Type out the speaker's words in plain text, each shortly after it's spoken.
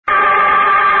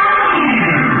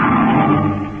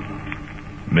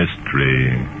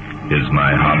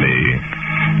my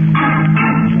hobby.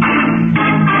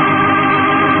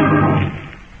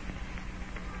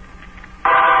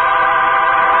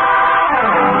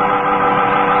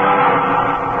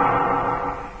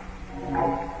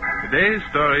 Today's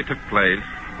story took place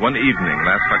one evening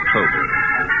last October.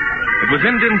 It was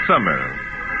Indian summer,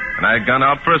 and I had gone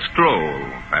out for a stroll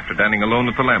after dining alone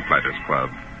at the Lamplighters Club.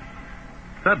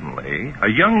 Suddenly, a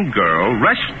young girl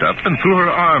rushed up and threw her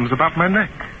arms about my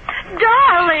neck.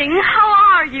 Darling, how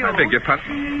are you? I beg your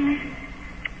pardon.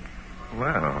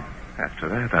 Well, after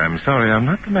that, I'm sorry I'm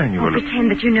not the man you were looking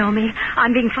Pretend that you know me.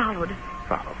 I'm being followed.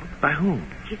 for. By whom?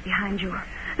 She's behind you,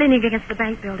 leaning against the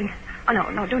bank building. Oh,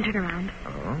 no, don't turn around.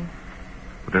 Oh?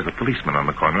 Well, there's a policeman on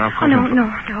the corner. I'll Oh, call him. no.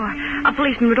 A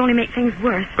policeman would only make things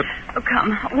worse. But- Oh,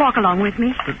 come, walk along with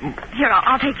me. Here,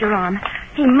 I'll take your arm.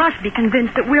 He must be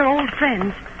convinced that we're old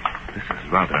friends. This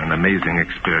is rather an amazing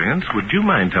experience. Would you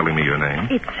mind telling me your name?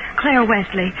 It's Claire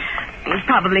Wesley. You've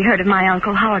probably heard of my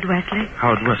uncle, Howard Wesley.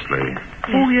 Howard Wesley.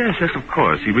 Oh, yes, of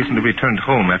course. He recently returned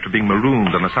home after being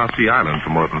marooned on the South Sea Island for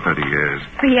more than 30 years.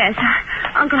 Yes,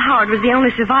 Uncle Howard was the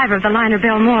only survivor of the liner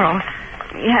Balmoral.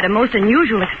 He had a most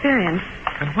unusual experience.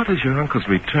 And what has your uncle's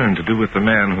return to do with the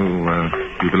man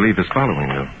who you believe is following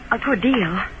you? A poor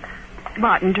deal.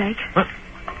 Barton Drake. What?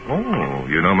 Oh,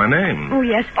 you know my name. Oh,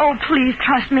 yes. Oh, please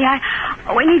trust me. I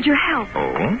need your help.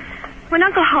 Oh? When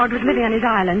Uncle Howard was living on his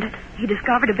island, he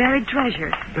discovered a buried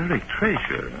treasure. Buried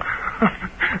treasure.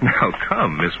 Now,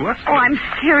 come, Miss Wesley. Oh, I'm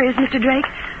serious, Mr. Drake.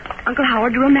 Uncle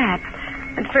Howard drew a map.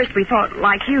 At first we thought,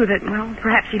 like you, that, well,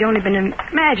 perhaps he'd only been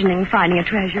imagining finding a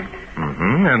treasure.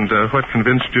 Mm-hmm. And what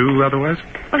convinced you otherwise?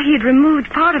 Well, he had removed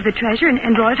part of the treasure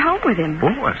and brought it home with him. Oh,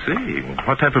 I see.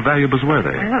 What type of valuables were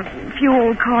they? Well, a few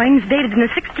old coins dated in the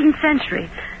 16th century.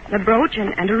 A brooch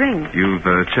and a ring. You've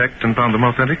checked and found them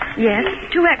authentic? Yes.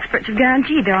 2 experts have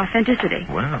guaranteed their authenticity.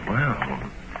 Well.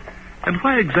 And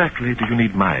why exactly do you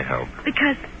need my help?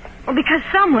 Because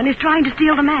someone is trying to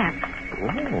steal the map.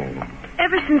 Oh.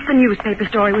 Ever since the newspaper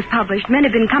story was published, men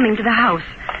have been coming to the house.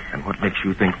 And what makes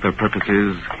you think their purpose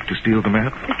is to steal the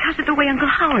map? Because of the way Uncle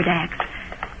Howard acts.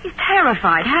 He's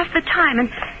terrified half the time, and...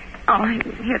 Oh,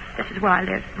 here, this is where I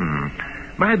live.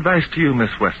 My advice to you, Miss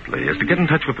Wesley, is to get in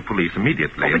touch with the police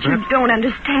immediately. But you don't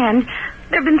understand.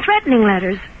 There have been threatening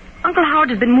letters. Uncle Howard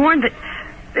has been warned that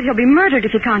he'll be murdered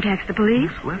if he contacts the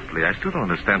police. Miss Wesley, I still don't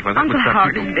understand why that Uncle would stop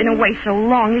Howard people... has been away so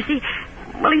long. You see,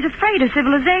 well, he's afraid of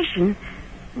civilization.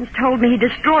 He's told me he'd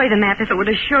destroy the map if it would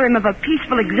assure him of a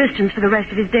peaceful existence for the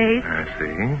rest of his days. I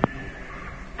see.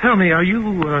 Tell me, are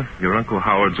you your Uncle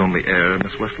Howard's only heir,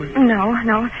 Miss Wesley?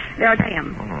 No. There I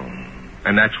am. Oh.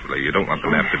 And naturally, you don't want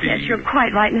the map to be... Yes, you're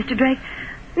quite right, Mr. Drake.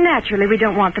 Naturally, we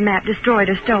don't want the map destroyed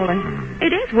or stolen.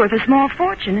 It is worth a small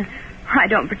fortune. I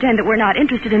don't pretend that we're not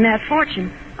interested in that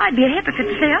fortune. I'd be a hypocrite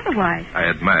to say otherwise. I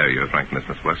admire your frankness,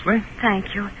 Miss Wesley.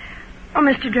 Thank you. Oh,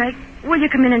 Mr. Drake, will you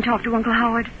come in and talk to Uncle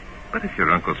Howard? But if your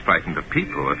uncle's frightened of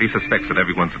people, if he suspects that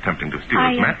everyone's attempting to steal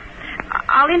his map...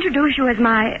 I'll introduce you as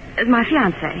my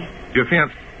fiancé. Your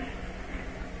fiancé...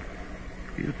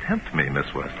 You tempt me,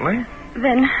 Miss Wesley.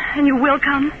 Then you will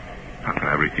come? How can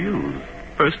I refuse?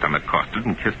 First, I'm accosted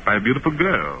and kissed by a beautiful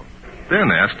girl. Then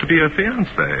asked to be her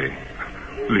fiancé.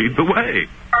 Lead the way.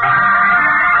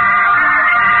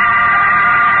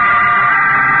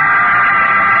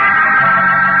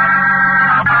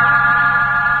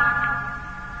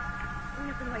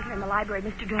 You can wait here in the library,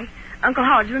 Mr. Drake. Uncle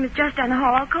Howard's room is just down the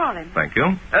hall. I'll call him. Thank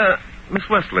you. Miss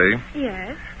Wesley,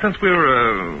 Yes? since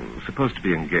we're supposed to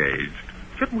be engaged,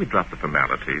 shouldn't we drop the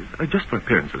formalities? Just for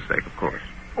appearance's sake, of course.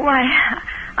 Why,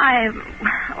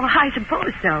 I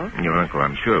suppose so. Your uncle,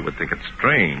 I'm sure, would think it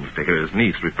strange to hear his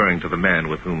niece referring to the man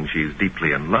with whom she's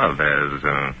deeply in love as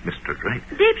Mr. Drake.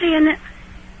 Deeply in...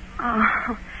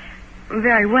 Oh,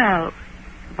 very well,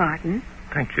 Barton.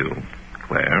 Thank you,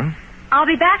 Claire. I'll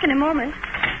be back in a moment.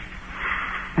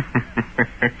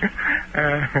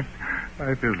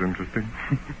 That is interesting.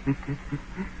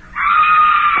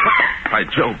 By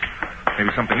Jove. Maybe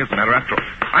something is the matter after all.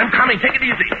 I'm coming. Take it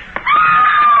easy.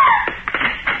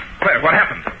 Claire, what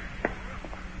happened?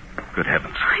 Good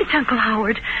heavens. It's Uncle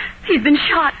Howard. He's been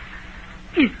shot.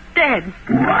 He's dead.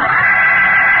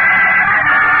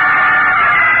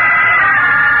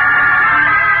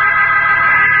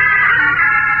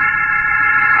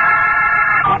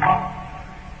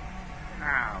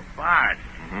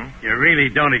 You really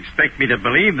don't expect me to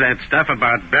believe that stuff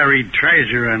about buried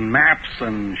treasure and maps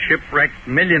and shipwrecked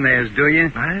millionaires, do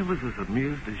you? I was as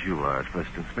amused as you are at first,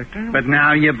 Inspector. But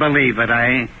now you believe it,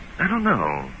 eh? I don't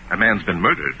know. A man's been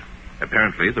murdered.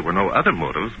 Apparently, there were no other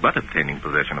motives but obtaining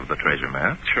possession of the treasure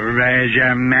map.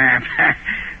 Treasure map.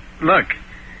 Look,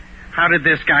 How did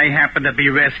this guy happen to be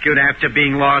rescued after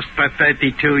being lost for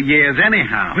 32 years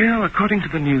anyhow? Well, according to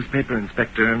the newspaper,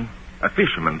 Inspector, a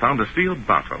fisherman found a sealed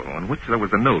bottle on which there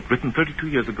was a note written 32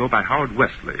 years ago by Howard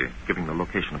Wesley, giving the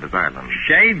location of his island.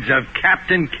 Shades of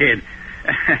Captain Kidd.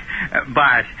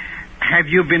 Bart, have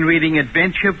you been reading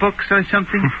adventure books or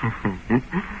something?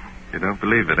 You don't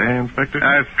believe it, eh, Inspector?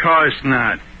 Of course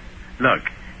not. Look,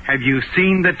 have you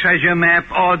seen the treasure map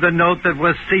or the note that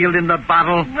was sealed in the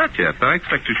bottle? Not yet, though. I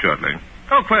expect you shortly.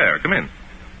 Oh, Claire, come in.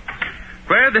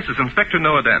 Claire, this is Inspector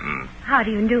Noah Danton. How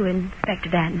do you do, Inspector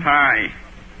Danton? Hi.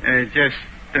 Just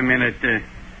a minute.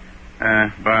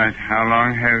 Bart, how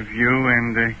long have you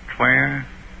and Claire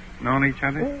known each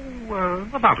other? Oh,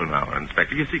 about an hour,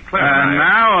 Inspector. You see, Claire An and I...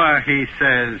 hour, he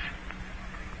says.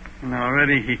 And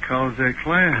already he calls her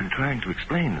Claire. I'm trying to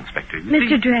explain, Inspector. You Mr.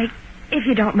 see... Drake, if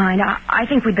you don't mind, I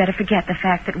think we'd better forget the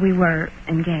fact that we were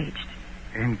engaged.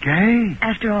 Engaged?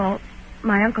 After all,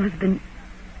 my uncle is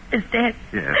dead.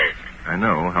 Yes, I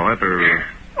know. However...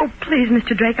 Oh, please,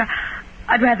 Mr. Drake,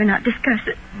 I'd rather not discuss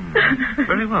it.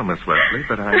 Very well, Miss Wesley,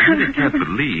 but I really can't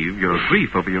believe your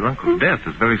grief over your uncle's death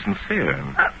is very sincere.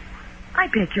 I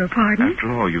beg your pardon.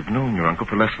 After all, you've known your uncle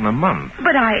for less than a month.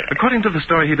 But According to the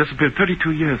story, he disappeared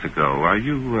 32 years ago. Are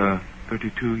you,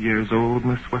 32 years old,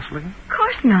 Miss Wesley? Of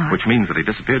course not. Which means that he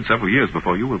disappeared several years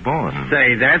before you were born.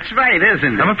 Say, that's right,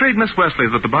 isn't it? I'm afraid, Miss Wesley,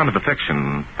 that the bond of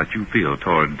affection that you feel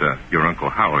toward your Uncle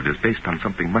Howard is based on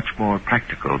something much more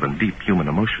practical than deep human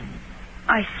emotion.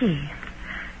 I see.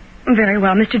 Very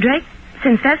well, Mr. Drake.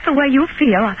 Since that's the way you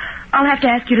feel, I'll have to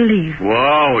ask you to leave.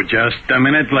 Whoa, just a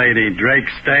minute, lady. Drake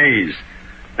stays.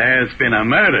 There's been a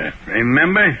murder,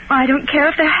 remember? I don't care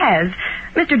if there has.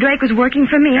 Mr. Drake was working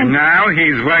for me, And now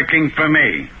he's working for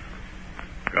me.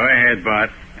 Go ahead,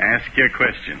 Bart. Ask your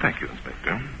question. Thank you,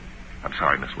 Inspector. I'm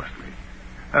sorry, Miss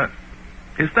Wesley.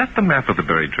 Is that the map of the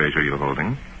buried treasure you're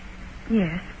holding?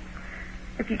 Yes.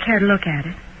 If you care to look at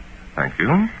it. Thank you.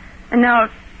 And now,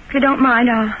 if you don't mind,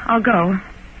 I'll go.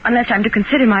 Unless I'm to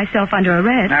consider myself under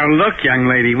arrest. Now, look, young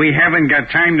lady, we haven't got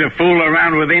time to fool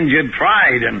around with injured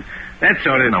pride and that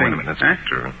sort of Now, thing. wait a minute, Huh?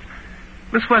 Inspector.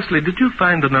 Miss Wesley, did you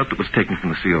find the note that was taken from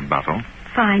the sealed bottle?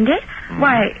 Find it?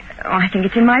 Why, I think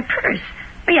it's in my purse.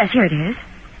 Oh, yes, here it is.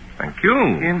 Thank you.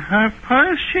 In her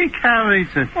purse, she carries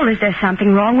it. Well, is there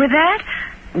something wrong with that?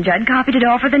 Judd copied it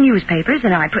all for the newspapers,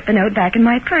 and I put the note back in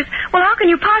my purse. Well, how can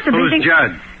you possibly Who's think...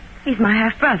 Judd? He's my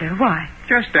half-brother. Why?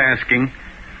 Just asking.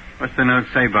 What's the note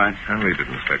say, Bart? I'll read it,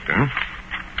 Inspector.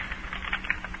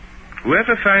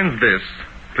 Whoever finds this,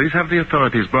 please have the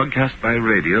authorities broadcast by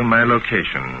radio my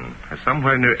location as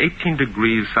somewhere near 18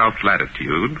 degrees south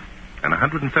latitude and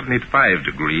 175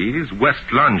 degrees west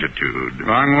longitude.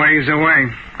 Long ways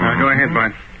away. Now, go ahead,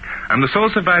 Bart. I'm the sole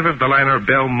survivor of the liner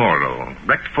Balmoral,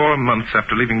 wrecked 4 months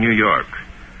after leaving New York.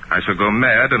 I shall go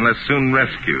mad unless soon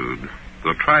rescued.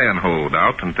 We'll try and hold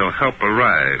out until help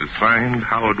arrives. Signed,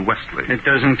 Howard Wesley. It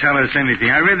doesn't tell us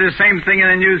anything. I read the same thing in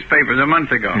the newspapers a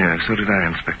month ago. Yeah, so did I,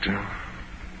 Inspector.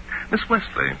 Miss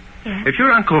Wesley, Yes? if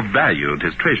your uncle valued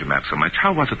his treasure map so much,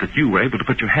 how was it that you were able to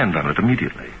put your hand on it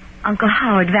immediately? Uncle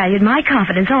Howard valued my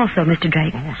confidence also, Mr.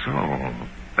 Drake. Oh, so.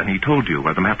 Then he told you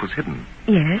where the map was hidden.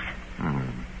 Yes?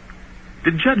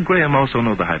 Did Judd Graham also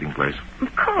know the hiding place?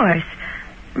 Of course.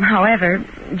 However,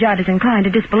 Judd is inclined to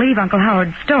disbelieve Uncle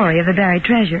Howard's story of the buried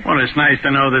treasure. Well, it's nice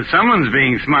to know that someone's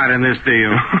being smart in this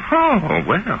deal. Oh,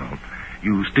 well.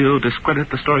 You still discredit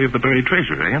the story of the buried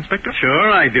treasure, eh, Inspector?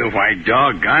 Sure I do. Why,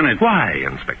 doggone it. Why,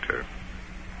 Inspector?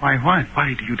 Why, what?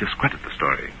 Why do you discredit the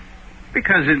story?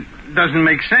 Because it doesn't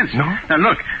make sense. No? Now,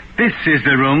 look, this is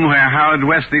the room where Howard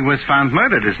Wesley was found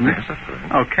murdered, isn't it? Yes, that's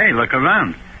right. Okay, look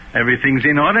around. Everything's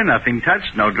in order, nothing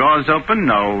touched, no drawers open,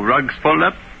 no rugs pulled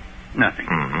up, nothing.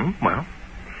 Mm-hmm. Well,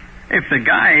 If the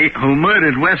guy who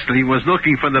murdered Wesley was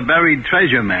looking for the buried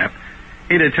treasure map,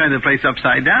 he'd have turned the place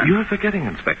upside down. you're forgetting,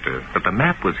 Inspector, that the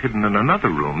map was hidden in another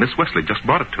room. Miss Wesley just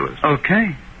brought it to us.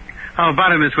 Okay. How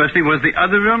about it, Miss Wesley? Was the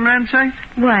other room ransacked?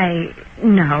 Why,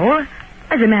 no.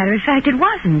 As a matter of fact, it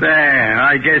wasn't. There,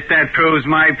 I guess that proves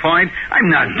my point. I'm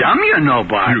not dumb, you know,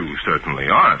 Bart. You certainly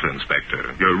aren't,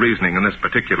 Inspector. Your reasoning in this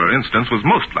particular instance was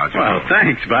most logical. Well,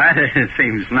 thanks, Bart. It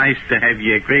seems nice to have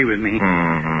you agree with me.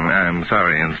 I'm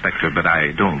sorry, Inspector, but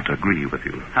I don't agree with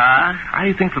you. Huh?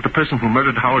 I think that the person who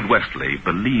murdered Howard Wesley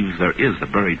believes there is a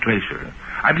buried treasure.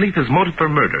 I believe his motive for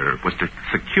murder was to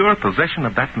secure possession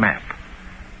of that map.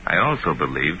 I also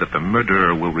believe that the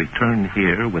murderer will return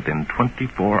here within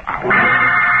 24 hours.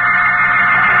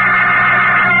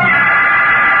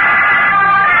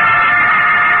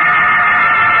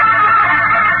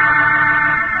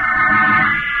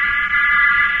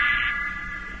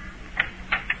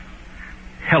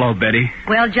 Hello, Betty.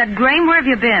 Well, Judd Graham, where have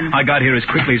you been? I got here as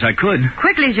quickly as I could.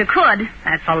 Quickly as you could?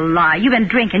 That's a lie. You've been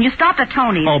drinking. You stopped at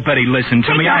Tony's. Oh, Betty, listen to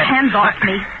Take me. your hands off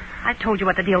me. I told you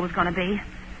what the deal was going to be.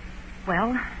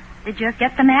 Well, did you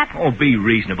get the map? Oh, be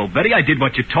reasonable, Betty. I did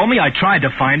what you told me. I tried to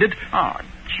find it. Oh,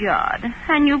 Judd.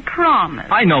 And you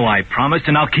promised. I know I promised,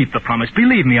 and I'll keep the promise.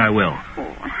 Believe me, I will.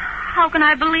 Oh, how can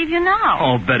I believe you now?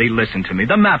 Oh, Betty, listen to me.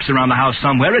 The map's around the house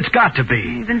somewhere. It's got to be.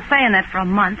 You've been saying that for a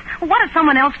month. Well, what if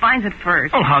someone else finds it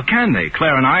first? Oh, how can they?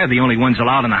 Claire and I are the only ones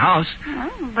allowed in the house.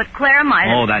 Well, but Claire might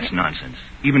have... Oh, that's nonsense.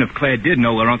 Even if Claire did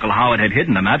know where Uncle Howard had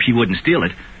hidden the map, she wouldn't steal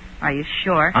it. Are you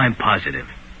sure? I'm positive.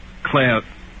 Claire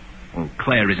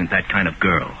isn't that kind of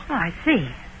girl. Oh, I see.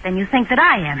 Then you think that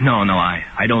I am. No,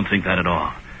 I don't think that at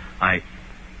all. I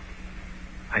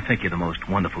think you're the most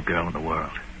wonderful girl in the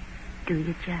world. Do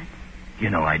you, Judd? You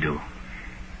know I do.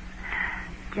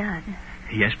 Judd.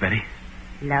 Yes, Betty?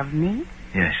 Love me?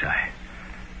 Yes,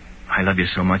 I love you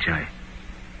so much, I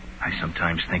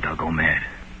sometimes think I'll go mad.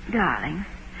 Darling,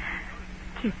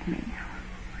 kiss me.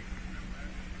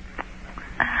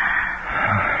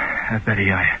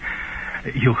 Betty,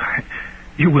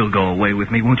 you will go away with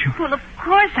me, won't you? Well, of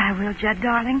course I will, Judd,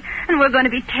 darling. And we're going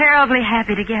to be terribly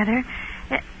happy together.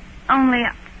 Only...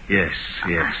 Yes.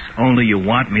 Only you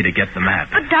want me to get the map.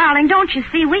 But, darling, don't you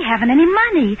see, we haven't any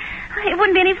money. It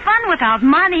wouldn't be any fun without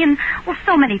money, and, well,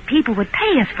 so many people would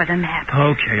pay us for the map.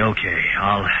 Okay.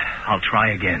 I'll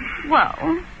try again.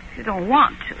 Well, you don't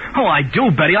want to. Oh, I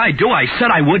do, Betty, I do. I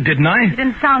said I would, didn't I? You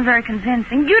didn't sound very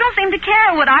convincing. You don't seem to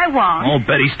care what I want. Oh,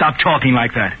 Betty, stop talking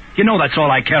like that. You know that's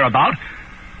all I care about.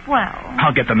 Well...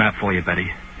 I'll get the map for you, Betty.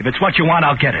 If it's what you want,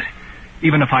 I'll get it.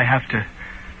 Even if I have to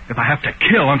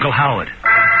kill Uncle Howard.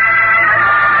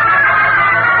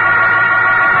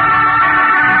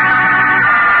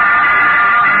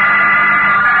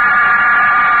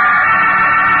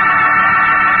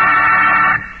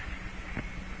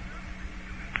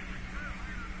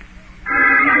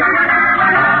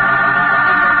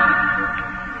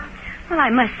 I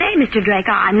must say, Mr. Drake,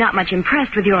 I'm not much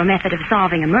impressed with your method of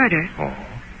solving a murder. Oh,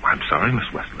 I'm sorry, Miss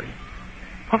Wesley.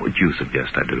 What would you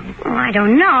suggest I do? Well, I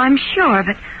don't know, I'm sure,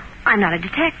 but I'm not a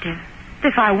detective.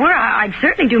 If I were, I'd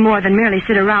certainly do more than merely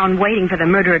sit around waiting for the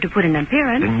murderer to put in an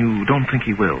appearance. Then you don't think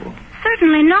he will?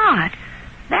 Certainly not.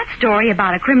 That story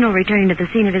about a criminal returning to the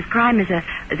scene of his crime is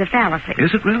a fallacy.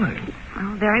 Is it really?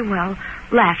 Oh, very well.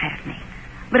 Laugh at me.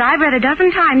 But I've read a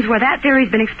dozen times where that theory's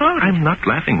been exploded. I'm not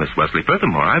laughing, Miss Wesley.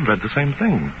 Furthermore, I've read the same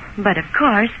thing. But, of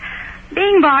course,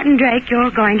 being Barton Drake,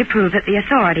 you're going to prove that the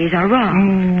authorities are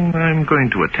wrong. I'm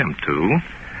going to attempt to.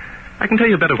 I can tell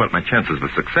you better what my chances of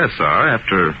success are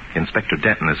after Inspector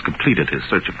Danton has completed his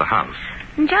search of the house.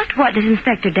 And just what does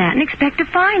Inspector Danton expect to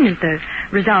find as the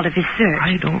result of his search?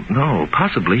 I don't know.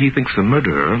 Possibly he thinks the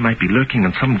murderer might be lurking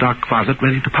in some dark closet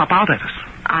ready to pop out at us.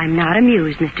 I'm not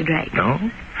amused, Mr. Drake. No?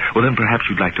 Well, then perhaps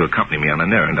you'd like to accompany me on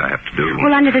an errand I have to do.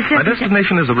 Well, under the My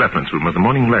destination is the reference room of the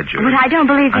Morning Ledger. But I don't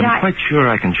believe that I'm quite sure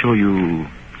I can show you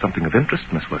something of interest,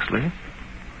 Miss Wesley.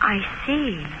 I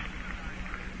see.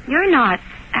 You're not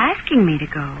asking me to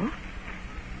go.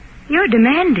 You're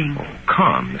demanding. Oh,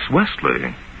 come, Miss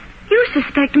Wesley. You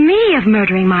suspect me of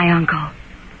murdering my uncle.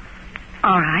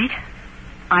 All right.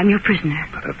 I'm your prisoner.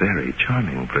 But a very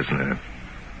charming prisoner.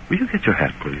 Will you get your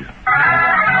hat, please?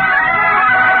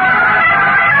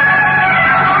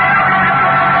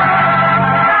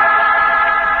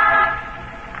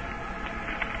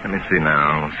 Let me see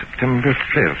now. September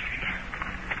 5th.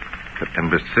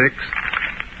 September 6th.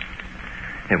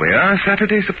 Here we are,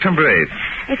 Saturday, September 8th.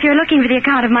 If you're looking for the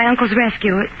account of my uncle's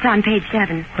rescue, it's on page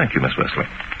 7. Thank you, Miss Wesley.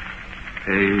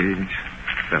 Page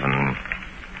 7.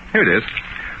 Here it is.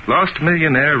 Lost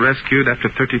millionaire rescued after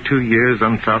 32 years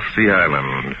on South Sea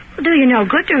Island. Well, do you no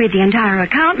good to read the entire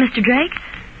account, Mr. Drake?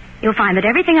 You'll find that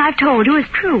everything I've told you is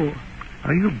true.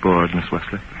 Are you bored, Miss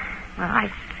Wesley? Well, I've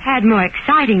had more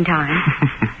exciting times.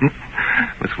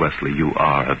 Miss Wesley, you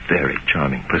are a very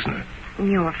charming prisoner.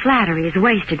 Your flattery is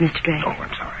wasted, Mr. Drake. Oh,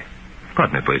 I'm sorry.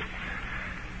 Pardon me, please.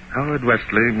 Howard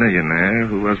Wesley, millionaire,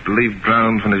 who was believed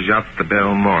drowned from his yacht, the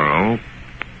Balmoral.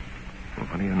 Well,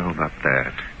 what do you know about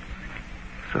that?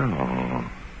 So,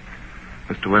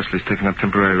 Mr. Wesley's taken up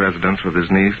temporary residence with his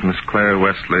niece, Miss Claire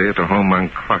Wesley, at her home on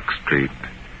Clark Street.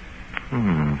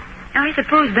 I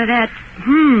suppose by that,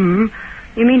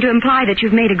 you mean to imply that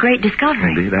you've made a great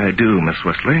discovery. Indeed, I do, Miss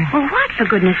Wesley. Well, what, for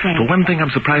goodness sake? For one thing,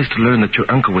 I'm surprised to learn that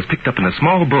your uncle was picked up in a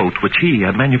small boat which he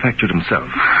had manufactured himself.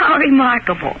 How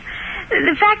remarkable.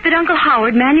 The fact that Uncle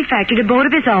Howard manufactured a boat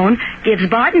of his own gives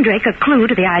Barton Drake a clue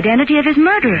to the identity of his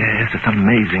murderer. Yes, it's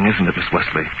amazing, isn't it, Miss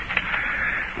Wesley?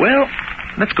 Well,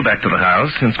 let's go back to the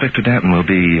house. Inspector Danton will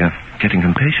be getting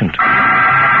impatient.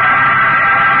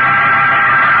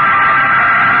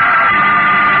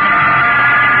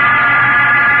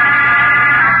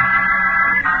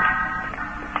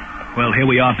 here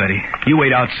we are, Betty. You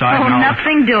wait outside Oh, and I'll...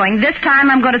 nothing doing. This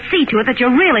time I'm going to see to it that you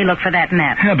really look for that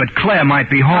map. Yeah, but Claire might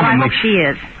be home Well, I and hope she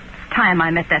is. It's time I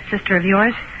met that sister of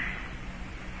yours.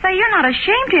 Say, you're not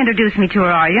ashamed to introduce me to her,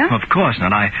 are you? Of course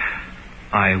not.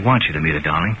 I want you to meet her,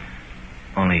 darling.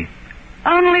 Only...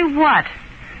 Only what?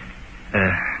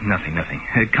 Nothing.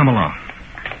 Come along.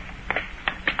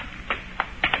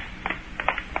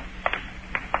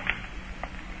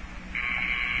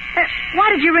 Why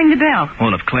did you ring the bell?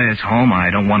 Well, if Claire's home, I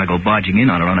don't want to go barging in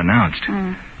on her unannounced.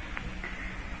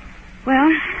 Well,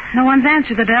 no one's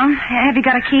answered the bell. Have you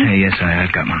got a key? Hey, yes,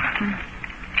 I've got one.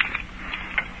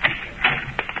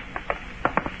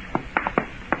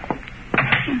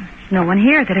 No one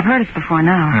here that have heard us before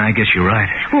now. I guess you're right.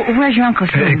 Well, where's your Uncle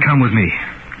Sim? Come with me.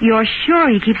 You're sure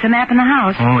he keeps a map in the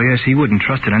house? Oh, yes, he wouldn't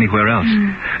trust it anywhere else.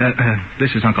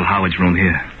 This is Uncle Howard's room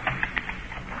here.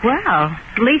 Well,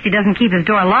 at least he doesn't keep his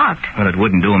door locked. Well, it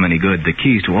wouldn't do him any good. The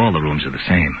keys to all the rooms are the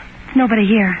same. Nobody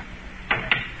here.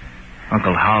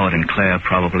 Uncle Howard and Claire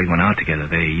probably went out together.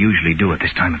 They usually do at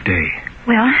this time of day.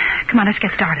 Well, come on, let's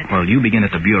get started. Well, you begin at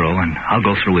the bureau, and I'll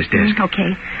go through his desk. Okay.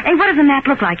 Hey, what does the map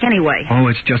look like anyway? Oh,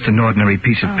 it's just an ordinary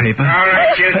piece of paper. All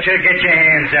right, you two, get your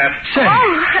hands up. Say,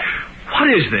 what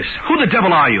is this? Who the devil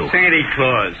are you? Santa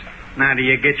Claus. Now, do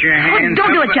you get your Oh, hands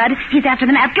don't do up? it, Judd. He's after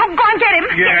the map. Go and get him.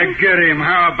 Yeah, get him.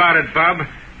 How about it, Bob?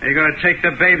 Are you going to take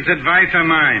the babe's advice or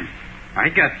mine? I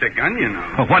got the gun, you know.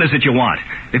 Well, what is it you want?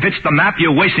 If it's the map,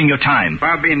 you're wasting your time.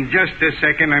 Bob, in just a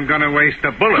second, I'm going to waste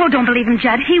a bullet. Oh, don't believe him,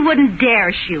 Judd. He wouldn't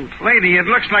dare shoot. Lady, it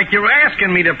looks like you're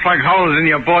asking me to plug holes in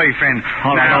your boyfriend.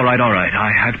 All Now, right.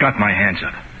 I've got my hands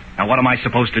up. Now, what am I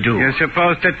supposed to do? You're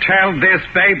supposed to tell this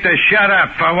babe to shut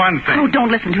up, for one thing. Oh, don't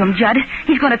listen to him, Judd.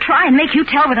 He's going to try and make you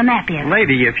tell where the map is.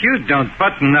 Lady, if you don't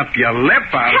button up your lip,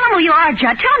 Tell I'll... him who you are,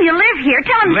 Judd. Tell him you live here.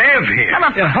 Tell him... Live here? Well,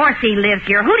 of course he lives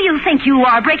here. Who do you think you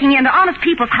are, breaking into honest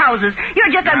people's houses? You're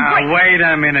just a Now, great... wait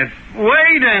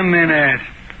a minute.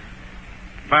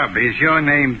 Bob, is your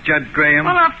name Judd Graham?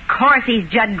 Well, of course he's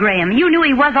Judd Graham. You knew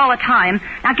he was all the time.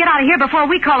 Now get out of here before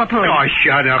we call the police. Oh,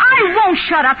 shut up. I won't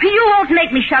shut up. You won't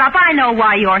make me shut up. I know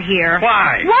why you're here.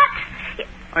 Why? What?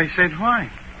 I said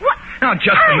why? What? Now,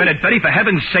 just a minute, Betty. For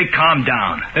heaven's sake, calm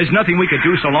down. There's nothing we could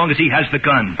do so long as he has the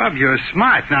gun. Bob, you're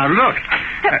smart. Now, look.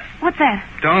 What's that?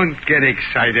 Don't get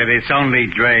excited. It's only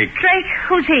Drake. Drake?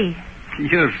 Who's he?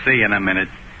 You'll see in a minute.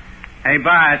 Hey,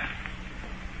 Bart.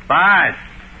 Bart.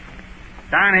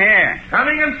 Down here.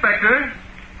 Coming, Inspector.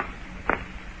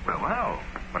 Well.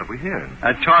 What have we here?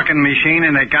 A talking machine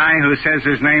and a guy who says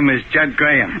his name is Judd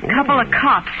Graham. A couple of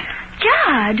cops.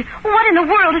 Judd, what in the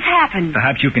world has happened?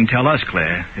 Perhaps you can tell us,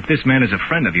 Claire. If this man is a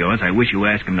friend of yours, I wish you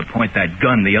asked him to point that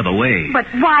gun the other way. But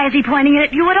why is he pointing it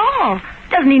at you at all?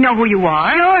 Doesn't he know who you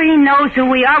are? Sure, he knows who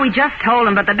we are. We just told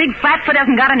him, but the big flatfoot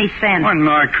hasn't got any sense. One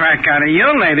more crack out of you,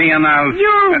 lady, and I'll...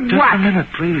 You Just what? a minute,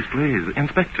 please.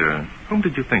 Inspector, whom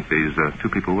did you think these two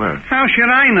people were? How should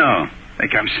I know? They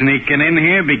come sneaking in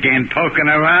here, began poking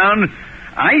around.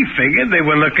 I figured they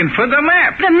were looking for the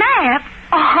map. The map?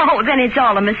 Oh, then it's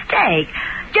all a mistake.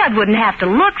 Judd wouldn't have to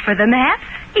look for the map.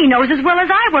 He knows as well as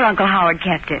I where Uncle Howard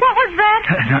kept it. What was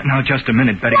that? Now, just a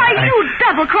minute, Betty. Why, you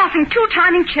double-crossing,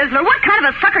 two-timing chiseler. What kind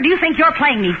of a sucker do you think you're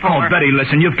playing me for? Oh, Betty,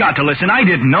 listen. You've got to listen. I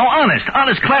didn't know. Honest.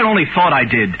 Claire only thought I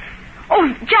did. Oh,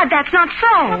 Judd, that's not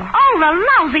so. Oh, the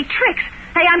lousy tricks.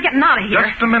 Hey, I'm getting out of here.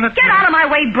 Just a minute. Get out of my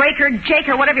way, Breaker, Jake,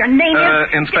 or whatever your name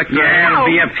is. Inspector. Yeah, it'll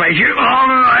be a pleasure. All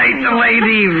right,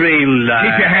 lady,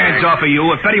 relax. Keep your hands off of you.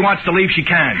 If Betty wants to leave, she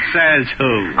can. Says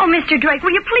who? Oh, Mr. Drake,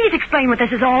 will you please explain what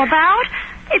this is all about?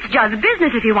 It's Judd's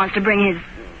business if he wants to bring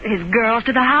his girls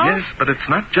to the house. Yes, but it's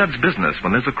not Judd's business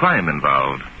when there's a crime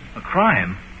involved. A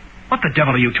crime? What the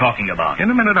devil are you talking about? In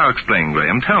a minute, I'll explain,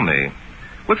 Graham. Tell me,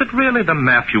 was it really the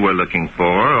map you were looking for,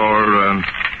 or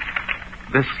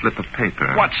this slip of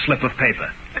paper? What slip of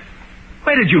paper?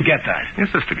 Where did you get that? Your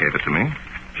sister gave it to me.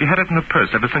 She had it in her purse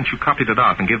ever since you copied it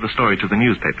off and gave the story to the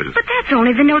newspapers. But that's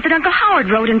only the note that Uncle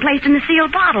Howard wrote and placed in the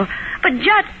sealed bottle. But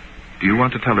Judd... Do you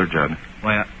want to tell her, Judd?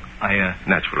 Why,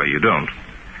 Naturally, you don't.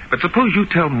 But suppose you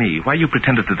tell me why you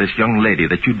pretended to this young lady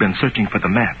that you'd been searching for the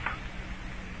map.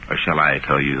 Or shall I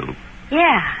tell you?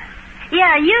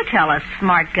 Yeah, you tell us,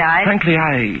 smart guy. Frankly,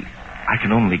 I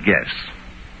can only guess.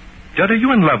 Judd, are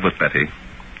you in love with Betty?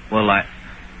 Well,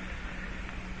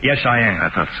 Yes, I am. I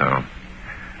thought so.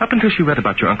 Up until she read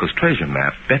about your uncle's treasure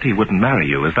map, Betty wouldn't marry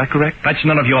you. Is that correct? That's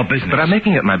none of your business. But I'm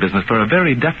making it my business for a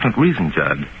very definite reason,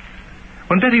 Judd.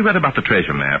 When Betty read about the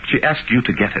treasure map, she asked you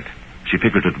to get it. She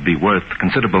figured it would be worth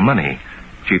considerable money.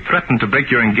 She threatened to break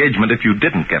your engagement if you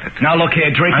didn't get it. Now, look here,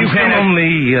 Drake, I'm you still can't...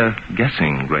 only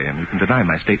guessing, Graham. You can deny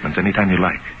my statements anytime you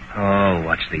like. Oh,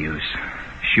 what's the use?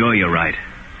 Sure, you're right.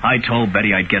 I told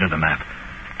Betty I'd get her the map.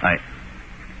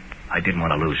 I didn't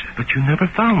want to lose it. But you never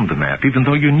found the map, even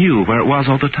though you knew where it was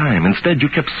all the time. Instead, you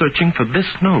kept searching for this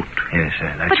note. Yes,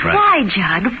 that's But right. why,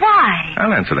 Judd? Why?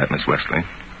 I'll answer that, Miss Wesley.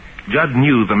 Judd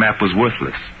knew the map was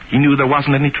worthless. He knew there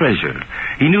wasn't any treasure.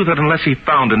 He knew that unless he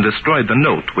found and destroyed the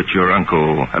note, which your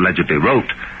uncle allegedly wrote,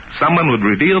 someone would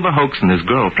reveal the hoax and his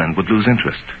girlfriend would lose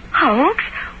interest. Hoax?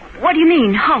 What do you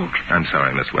mean, hoax? I'm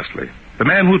sorry, Miss Wesley. The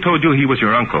man who told you he was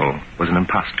your uncle was an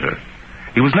imposter.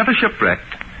 He was never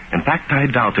shipwrecked. In fact, I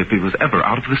doubt if he was ever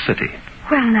out of the city.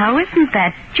 Well, now, isn't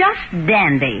that just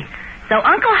dandy? So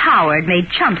Uncle Howard made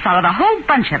chumps out of a whole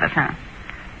bunch of us, huh?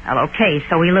 Well, okay,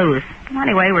 so we lose.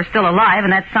 Anyway, we're still alive,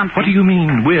 and that's something. What do you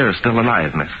mean we're still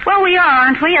alive, miss? Well, we are,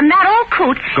 aren't we? And that old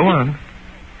coot... Go on.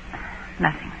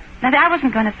 Nothing. I wasn't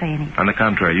going to say anything. On the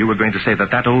contrary, you were going to say that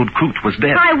old coot was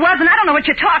dead. I wasn't. I don't know what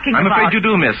you're talking I'm about. afraid you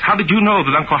do, miss. How did you know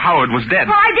that Uncle Howard was dead?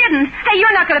 Well, I didn't. Hey,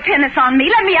 you're not going to pin this on me.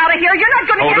 Let me out of here. You're not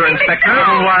going to Hold get her, me Inspector. mixed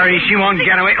up. Don't worry, she won't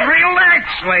get away. Relax,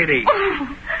 lady.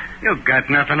 Oh. You've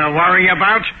got nothing to worry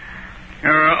about.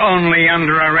 You're only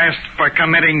under arrest for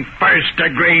committing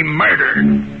first-degree murder.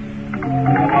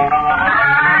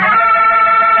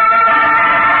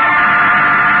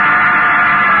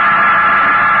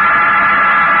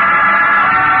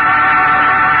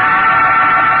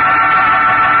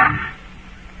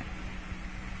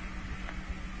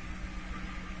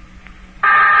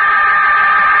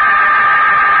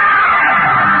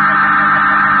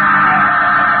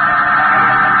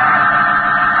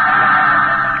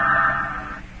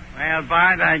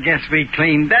 Bart, I guess we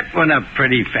cleaned that one up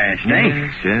pretty fast, eh?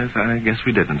 Yes, I guess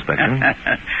we did, Inspector.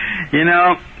 You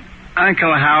know,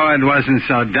 Uncle Howard wasn't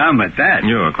so dumb at that.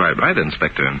 You're quite right,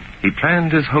 Inspector. He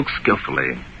planned his hoax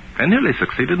skillfully and nearly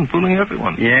succeeded in fooling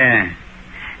everyone. Yeah.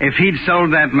 If he'd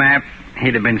sold that map,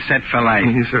 he'd have been set for life.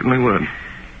 He certainly would.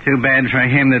 Too bad for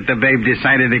him that the babe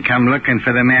decided to come looking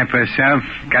for the map herself,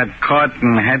 got caught,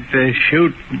 and had to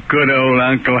shoot good old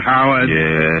Uncle Howard.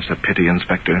 Yes, a pity,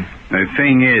 Inspector. The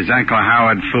thing is, Uncle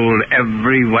Howard fooled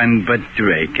everyone but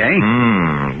Drake, eh?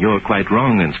 You're quite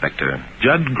wrong, Inspector.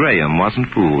 Judd Graham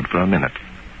wasn't fooled for a minute.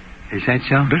 Is that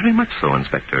so? Very much so,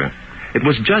 Inspector. It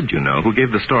was Judd, you know, who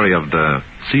gave the story of the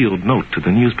sealed note to the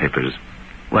newspapers.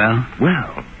 Well?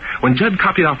 Well, when Judd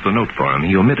copied off the note for him,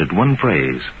 he omitted one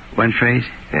phrase. One phrase?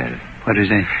 Yes. What is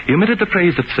that? He omitted the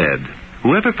phrase that said,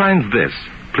 "Whoever finds this,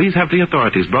 please have the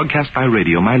authorities broadcast by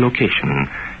radio my location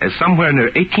as somewhere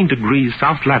near 18 degrees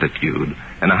south latitude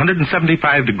and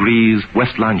 175 degrees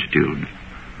west longitude."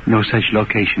 No such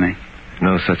location, eh?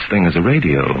 No such thing as a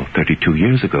radio 32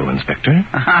 years ago, Inspector.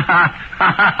 Well,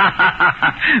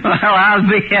 I'll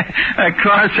be a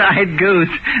cross-eyed goose.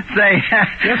 Say...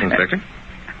 Yes, Inspector.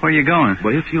 Where are you going?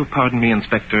 Well, if you'll pardon me,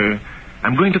 Inspector,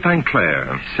 I'm going to find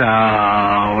Claire.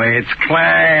 So, it's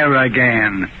Claire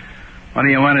again. What do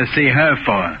you want to see her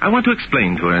for? I want to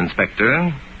explain to her,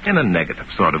 Inspector, in a negative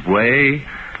sort of way,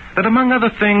 that among other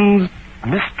things,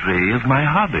 mystery is my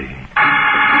hobby.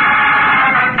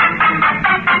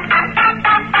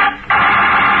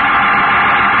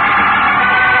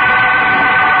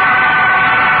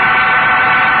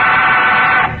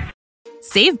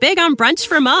 Save big on brunch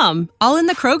for Mom, all in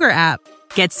the Kroger app.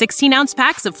 Get 16-ounce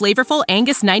packs of flavorful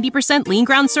Angus 90% lean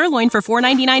ground sirloin for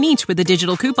 $4.99 each with a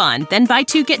digital coupon. Then buy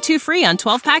 2, get 2 free on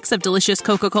 12 packs of delicious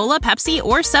Coca-Cola, Pepsi,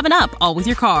 or 7-Up, all with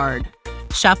your card.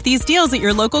 Shop these deals at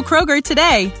your local Kroger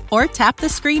today, or tap the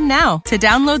screen now to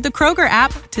download the Kroger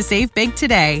app to save big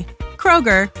today.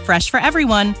 Kroger, fresh for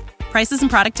everyone. Prices and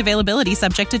product availability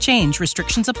subject to change.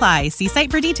 Restrictions apply. See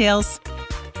site for details.